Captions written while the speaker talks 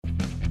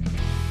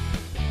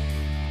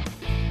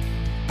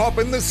up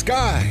in the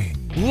sky.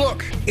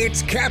 Look,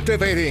 it's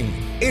captivating.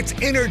 It's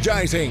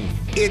energizing.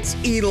 It's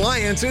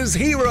Eliance's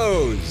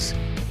Heroes.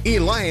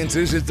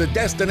 Eliance's is the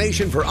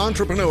destination for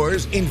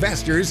entrepreneurs,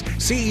 investors,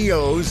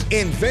 CEOs,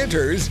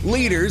 inventors,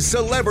 leaders,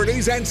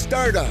 celebrities, and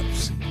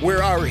startups,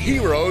 where our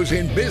heroes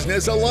in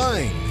business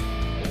align.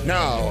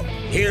 Now,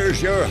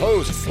 here's your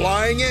host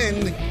flying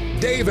in,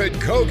 David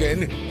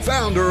Kogan,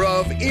 founder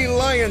of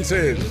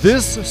Eliance's.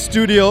 This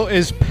studio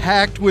is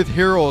packed with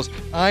heroes.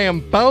 I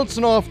am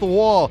bouncing off the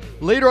wall.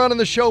 Later on in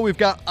the show, we've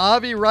got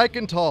Avi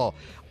Reichental.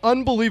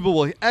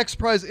 Unbelievable.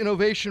 XPRIZE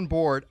Innovation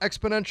Board,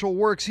 Exponential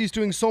Works. He's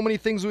doing so many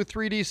things with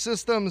 3D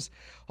systems.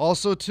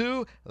 Also,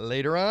 too,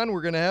 later on, we're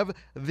going to have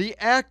the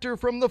actor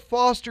from The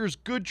Fosters,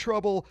 Good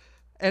Trouble,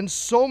 and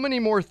so many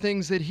more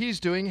things that he's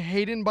doing,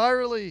 Hayden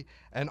Byerly,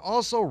 and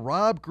also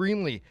Rob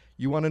Greenlee.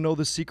 You want to know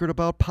the secret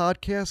about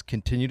podcasts?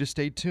 Continue to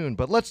stay tuned.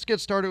 But let's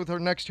get started with our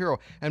next hero.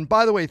 And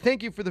by the way,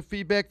 thank you for the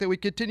feedback that we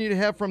continue to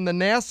have from the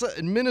NASA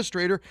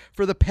administrator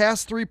for the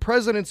past 3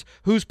 presidents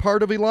who's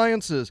part of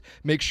Eliance's.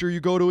 Make sure you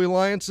go to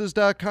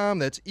Eliances.com.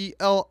 That's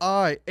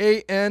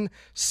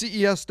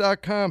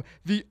ELIANCES.com.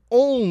 The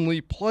only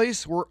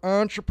place where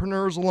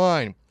entrepreneurs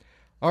align.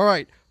 All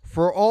right,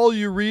 for all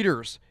you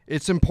readers,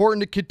 it's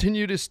important to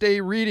continue to stay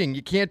reading.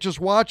 You can't just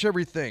watch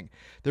everything.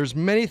 There's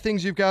many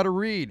things you've got to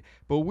read,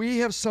 but we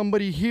have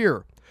somebody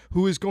here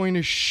who is going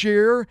to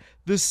share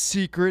the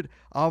secret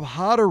of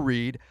how to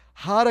read,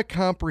 how to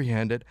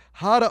comprehend it,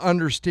 how to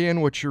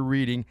understand what you're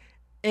reading,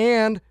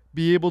 and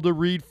be able to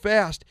read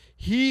fast.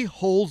 He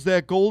holds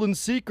that golden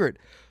secret.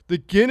 The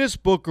Guinness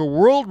Book of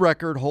World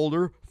Record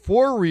holder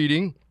for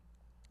reading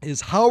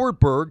is Howard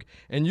Berg,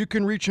 and you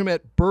can reach him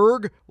at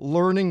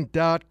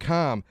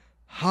berglearning.com.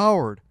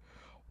 Howard,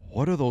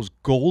 what are those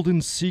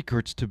golden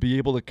secrets to be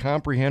able to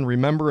comprehend,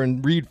 remember,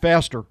 and read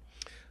faster?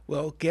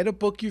 Well, get a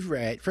book you've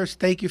read. First,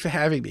 thank you for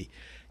having me.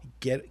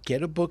 Get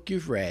a book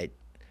you've read.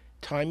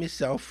 Time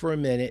yourself for a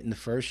minute in the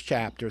first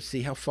chapter.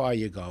 See how far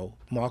you go.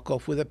 Mark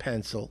off with a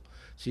pencil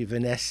so you have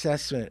an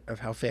assessment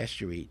of how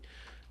fast you read.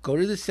 Go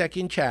to the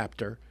second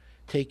chapter.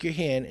 Take your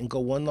hand and go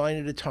one line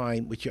at a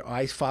time with your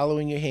eyes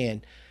following your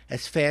hand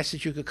as fast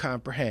as you could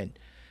comprehend.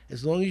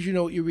 As long as you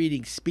know what you're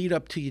reading, speed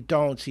up till you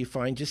don't so you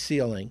find your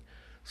ceiling.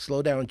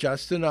 Slow down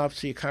just enough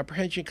so your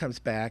comprehension comes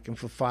back, and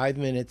for 5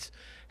 minutes,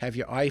 have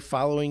your eye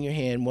following your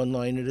hand one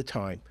line at a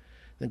time.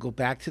 Then go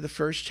back to the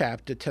first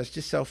chapter, test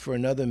yourself for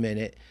another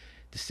minute,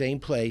 the same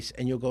place,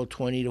 and you'll go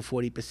 20 to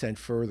 40%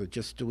 further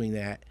just doing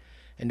that.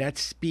 And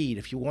that's speed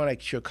if you want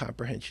extra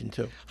comprehension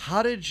too.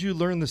 How did you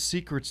learn the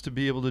secrets to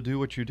be able to do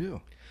what you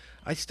do?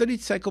 I studied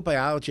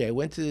psychobiology. I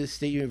went to the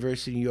State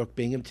University of New York,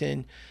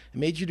 Binghamton. I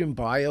majored in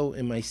bio.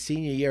 In my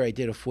senior year, I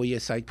did a 4-year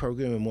psych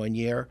program in 1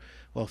 year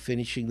while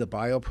finishing the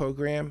bio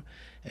program,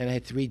 and I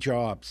had 3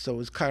 jobs, so it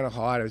was kind of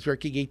hard. I was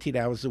working 18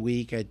 hours a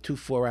week. I had 2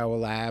 4-hour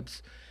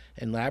labs,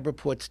 and lab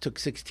reports took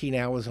 16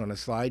 hours on a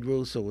slide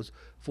rule, so it was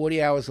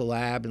 40 hours of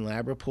lab and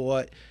lab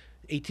report,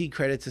 18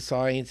 credits of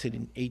science,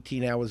 and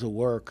 18 hours of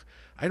work.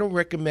 I don't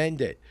recommend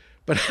it.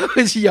 But I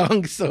was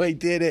young, so I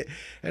did it,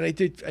 and I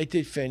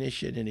did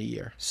finish it in a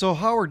year. So,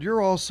 Howard, you're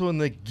also in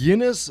the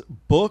Guinness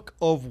Book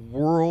of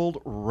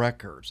World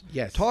Records.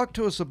 Yes. Talk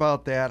to us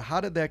about that. How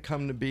did that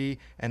come to be,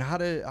 and how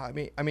did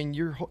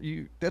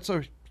that's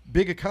a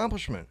big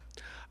accomplishment.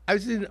 I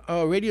was in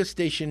a radio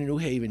station in New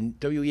Haven,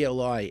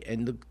 WELI,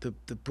 and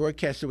the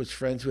broadcaster was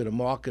friends with a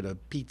marketer,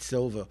 Pete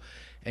Silva,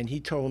 and he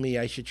told me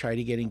I should try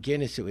to get in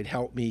Guinness. It would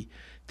help me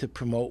to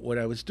promote what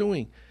I was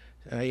doing.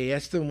 I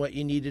asked him what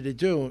you needed to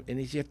do, and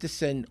he said you have to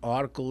send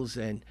articles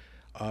and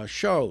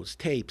shows,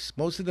 tapes.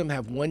 Most of them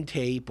have 1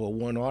 tape or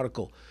 1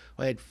 article.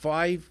 I had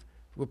 5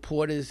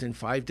 reporters in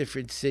 5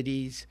 different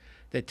cities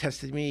that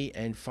tested me,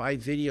 and 5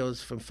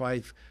 videos from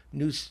 5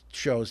 news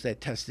shows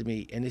that tested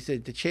me. And they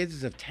said the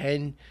chances of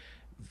 10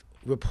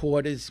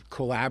 reporters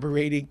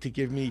collaborating to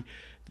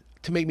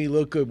make me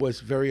look good was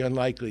very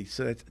unlikely.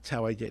 So that's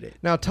how I did it.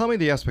 Now, tell me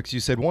the aspects.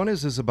 You said one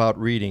is about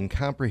reading,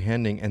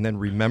 comprehending, and then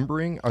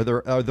remembering. Are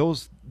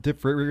those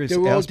different?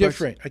 They're all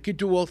different. I could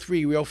do all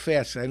 3 real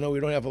fast. I know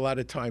we don't have a lot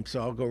of time, so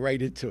I'll go right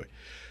into it.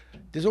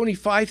 There's only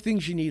 5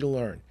 things you need to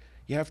learn.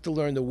 You have to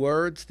learn the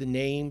words, the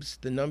names,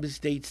 the numbers,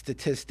 dates,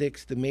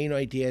 statistics, the main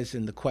ideas,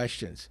 and the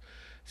questions.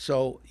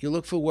 So you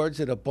look for words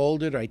that are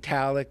bolded or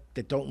italic,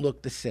 that don't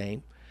look the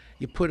same.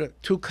 You put a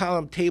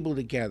 2-column table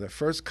together.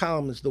 First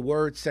column is the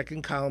word,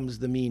 second column is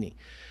the meaning.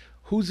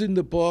 Who's in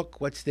the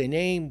book? What's their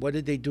name? What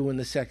did they do in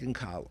the second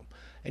column?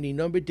 Any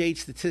number, date,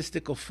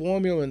 statistical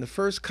formula in the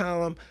first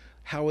column,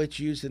 how it's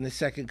used in the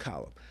second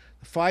column.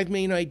 The 5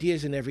 main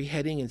ideas in every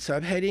heading and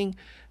subheading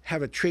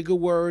have a trigger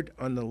word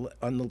on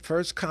the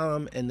first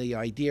column and the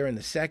idea in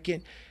the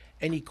second.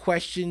 Any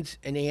questions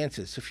and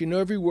answers. So if you know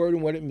every word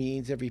and what it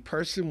means, every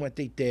person, what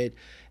they did,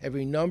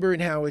 every number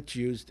and how it's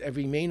used,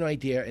 every main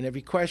idea and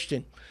every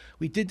question.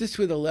 We did this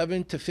with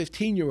 11 to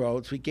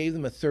 15-year-olds. We gave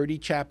them a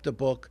 30-chapter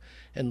book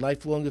and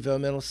lifelong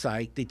developmental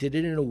psych. They did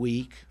it in a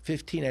week.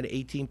 15 out of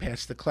 18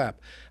 passed the CLEP.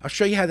 I'll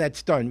show you how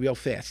that's done real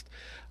fast.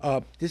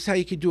 This is how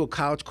you could do a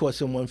college course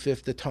in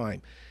 1/5 the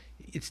time.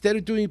 instead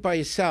of doing it by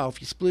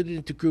yourself, you split it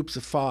into groups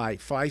of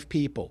five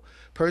people.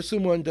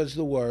 Person one does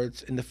the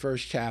words in the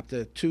first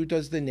chapter, two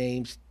does the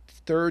names,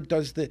 third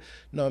does the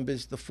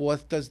numbers, the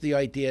fourth does the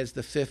ideas,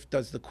 the fifth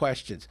does the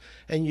questions.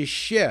 And you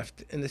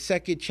shift in the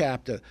second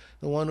chapter.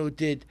 The one who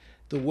did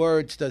the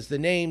words does the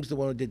names, the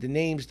one who did the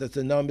names does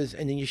the numbers,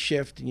 and then you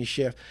shift and you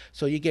shift.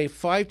 So you get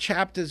 5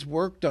 chapters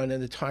work done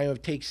in the time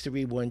it takes to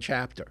read one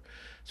chapter.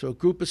 So a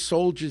group of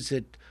soldiers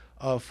at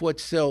Fort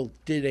Sill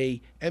did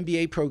a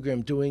MBA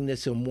program doing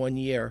this in 1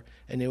 year,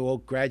 and they all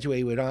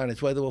graduated with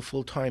honors, whether they were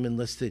full-time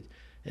enlisted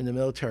in the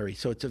military.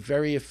 So it's a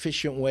very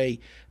efficient way,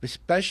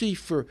 especially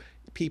for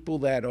people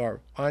that are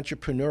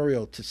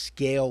entrepreneurial, to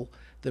scale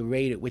the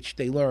rate at which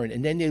they learn.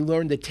 And then they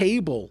learn the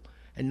table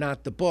and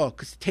not the book,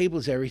 because the table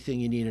is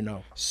everything you need to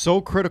know. So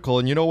critical.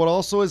 And you know what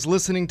also is?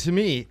 Listening to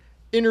me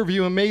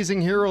interview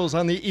amazing heroes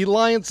on the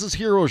Eliances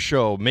Hero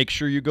Show. Make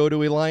sure you go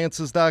to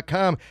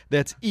eliances.com.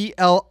 That's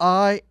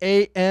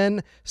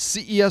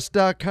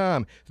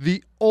ELIANCES.com.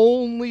 The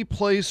only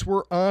place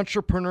where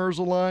entrepreneurs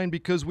align,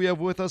 because we have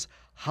with us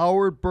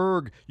Howard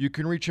Berg. You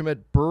can reach him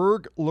at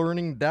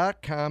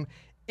berglearning.com,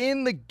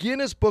 in the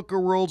Guinness Book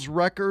of World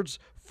Records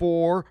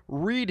for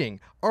reading.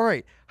 All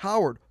right,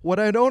 Howard, what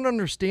I don't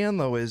understand,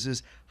 though,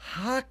 is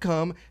how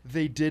come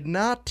they did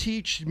not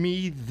teach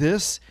me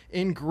this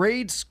in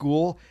grade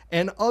school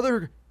and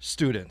other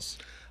students?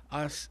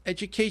 Our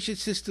education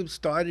system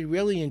started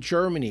really in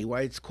Germany,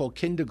 why it's called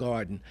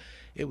kindergarten.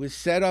 It was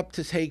set up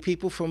to take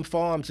people from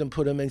farms and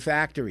put them in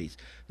factories.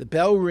 The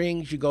bell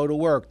rings, you go to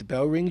work. The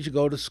bell rings, you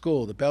go to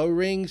school. The bell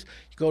rings,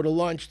 you go to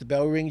lunch. The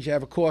bell rings, you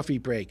have a coffee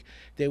break.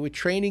 They were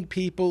training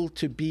people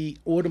to be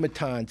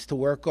automatons, to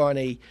work on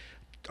an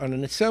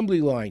assembly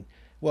line.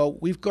 Well,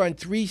 we've gone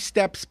 3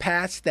 steps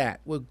past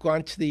that. We've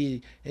gone to the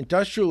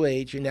industrial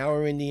age, and now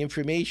we're in the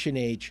information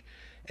age.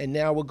 And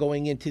now we're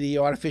going into the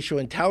artificial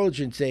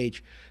intelligence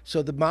age.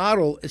 So the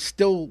model is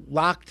still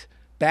locked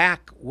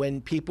back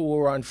when people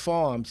were on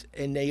farms,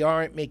 and they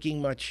aren't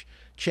making much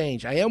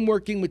change. I am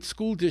working with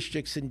school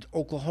districts in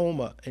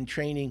Oklahoma and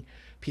training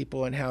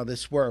people on how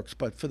this works,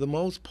 but for the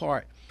most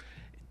part,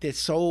 they're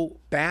so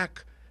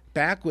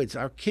backwards.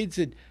 Our kids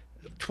in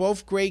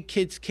 12th grade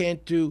kids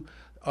can't do,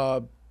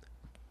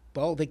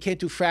 they can't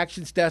do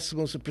fractions,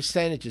 decimals, and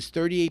percentages.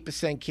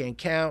 38% can't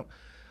count.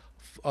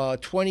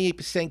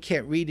 28%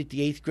 can't read at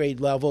the 8th grade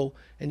level,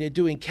 and they're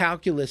doing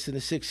calculus in the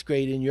 6th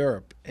grade in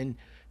Europe. And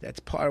that's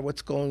part of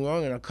what's going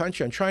wrong in our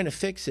country. I'm trying to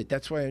fix it.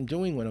 That's why I'm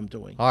doing what I'm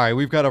doing. All right,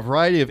 we've got a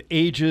variety of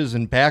ages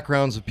and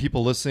backgrounds of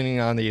people listening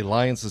on the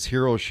Eliances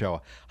Hero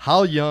Show.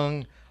 How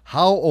young,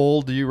 how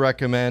old do you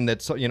recommend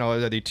that,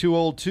 are they too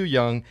old, too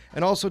young?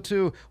 And also,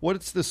 too,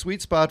 what's the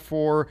sweet spot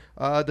for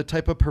the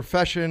type of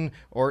profession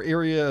or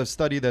area of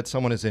study that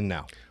someone is in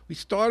now? We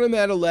start them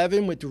at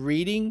 11 with the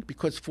reading,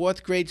 because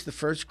 4th grade's the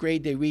first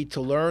grade they read to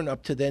learn.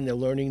 Up to then, they're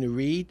learning to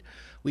read.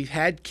 We've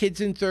had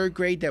kids in 3rd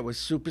grade that were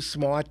super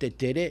smart that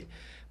did it.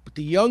 But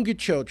the younger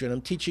children,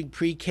 I'm teaching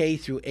pre-K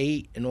through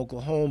 8 in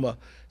Oklahoma.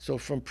 So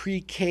from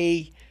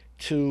pre-K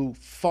to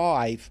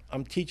 5,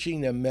 I'm teaching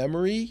them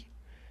memory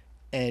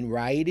and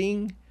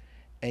writing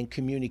and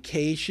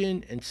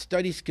communication and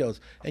study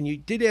skills. And you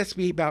did ask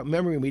me about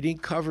memory, and we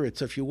didn't cover it.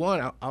 So if you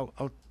want,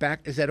 I'll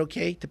back. Is that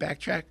okay to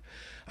backtrack?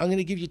 I'm going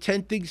to give you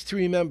 10 things to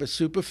remember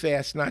super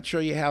fast, not show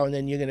you how, and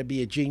then you're going to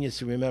be a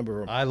genius and remember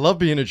them. I love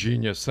being a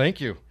genius.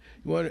 Thank you.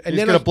 And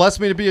He's going to bless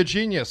me to be a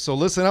genius, so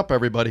listen up,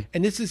 everybody.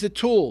 And this is a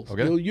tool.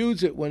 Okay. You'll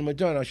use it when we're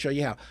done. I'll show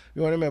you how.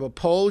 You want to remember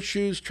pole,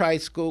 shoes,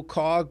 tricycle,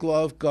 car,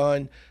 glove,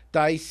 gun,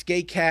 dice,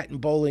 skate cat, and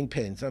bowling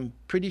pins. I'm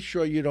pretty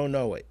sure you don't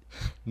know it.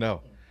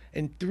 No.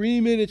 In 3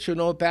 minutes, you'll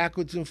know it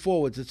backwards and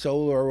forwards. It's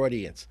all our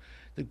audience.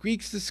 The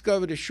Greeks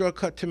discovered a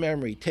shortcut to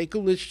memory. Take a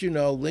list you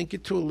know, link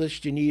it to a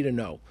list you need to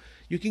know.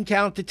 You can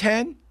count to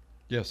 10.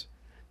 Yes.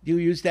 You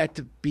use that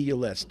to be your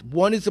list.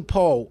 1 is a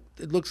pole.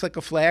 It looks like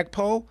a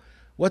flagpole.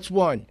 What's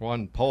 1?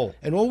 1 pole.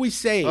 And what we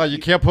say. Oh, you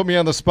can't put me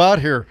on the spot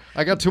here.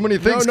 I got too many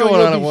things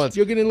going on at once.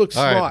 You're going to look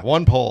All smart. right,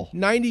 1 pole.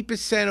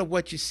 90% of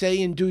what you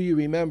say and do you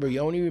remember. You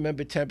only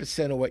remember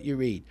 10% of what you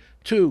read.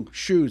 2,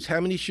 shoes.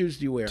 How many shoes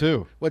do you wear?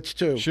 2. What's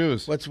 2?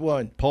 Shoes. What's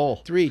 1?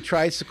 Pole. 3,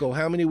 tricycle.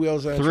 How many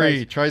wheels on a 3,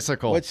 tricycle?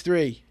 tricycle. What's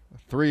 3?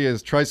 3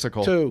 is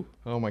tricycle. 2.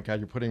 Oh my God,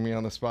 you're putting me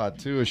on the spot.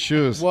 2 is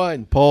shoes.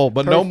 1. Pole,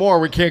 but no more.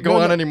 We can't go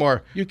on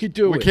anymore. You could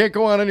do it. We can't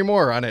go on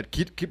anymore on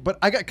it. But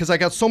I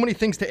got so many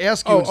things to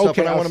ask you and stuff,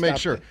 okay, and I I'll want to make stop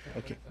sure. there.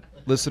 Okay.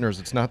 Listeners,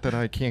 it's not that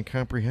I can't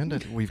comprehend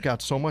it. We've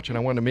got so much, and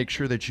I want to make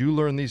sure that you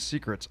learn these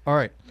secrets. All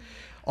right.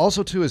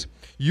 Also, too, is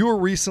you were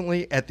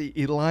recently at the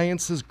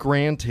Eliances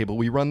Grand Table.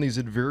 We run these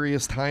at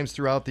various times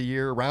throughout the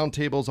year, round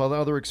tables, all the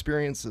other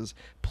experiences.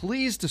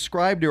 Please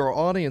describe to our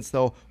audience,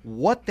 though,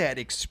 what that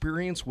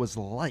experience was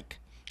like.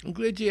 I'm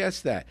glad you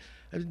asked that.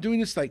 I've been doing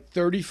this like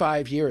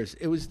 35 years.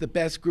 It was the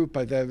best group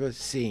I've ever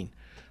seen.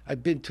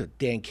 I've been to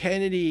Dan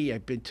Kennedy.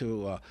 I've been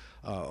to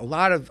a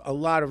lot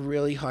of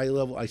really high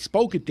level. I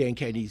spoke at Dan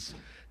Kennedy's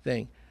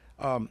thing.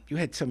 You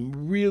had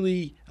some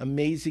really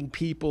amazing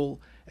people.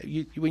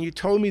 When you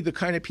told me the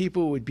kind of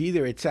people who would be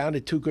there, it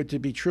sounded too good to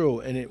be true,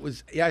 and it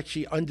was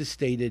actually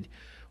understated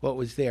what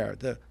was there.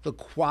 The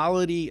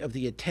quality of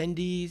the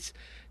attendees,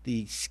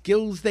 the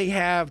skills they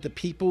have, the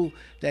people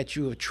that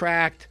you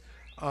attract.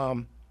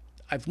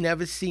 I've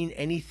never seen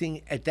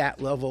anything at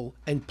that level.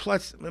 And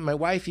plus, my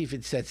wife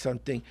even said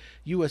something,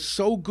 you are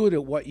so good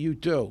at what you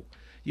do.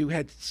 You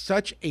had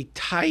such a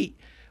tight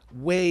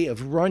way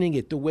of running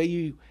it, the way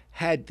you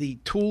had the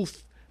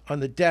tools on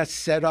the desk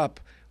set up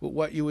with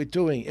what you were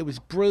doing. It was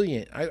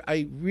brilliant.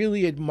 I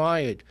really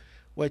admired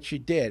what you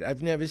did.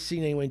 I've never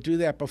seen anyone do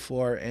that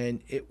before,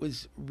 and it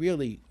was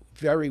really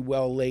very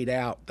well laid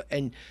out.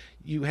 And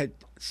you had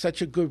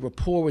such a good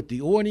rapport with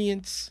the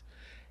audience,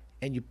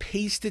 and you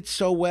paced it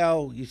so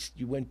well.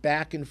 You went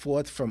back and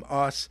forth from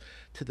us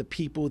to the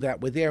people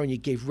that were there, and you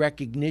gave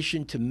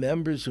recognition to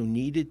members who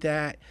needed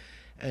that.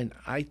 And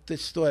I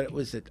just thought it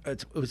was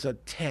a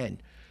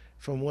 10.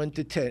 From 1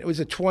 to 10. It was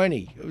a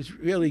 20. It was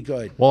really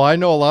good. Well, I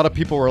know a lot of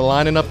people were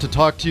lining up to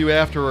talk to you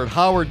afterward.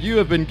 Howard, you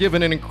have been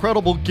given an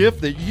incredible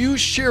gift that you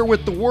share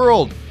with the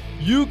world.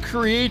 You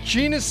create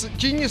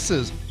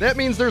geniuses. That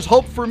means there's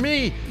hope for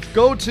me.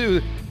 Go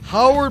to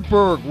Howard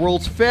Berg,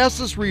 world's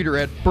fastest reader,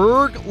 at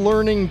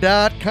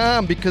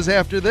berglearning.com, because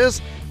after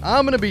this,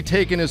 I'm going to be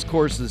taking his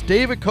courses.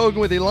 David Kogan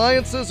with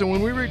Alliances, and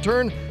when we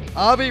return,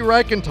 Avi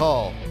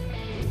Reichenthal.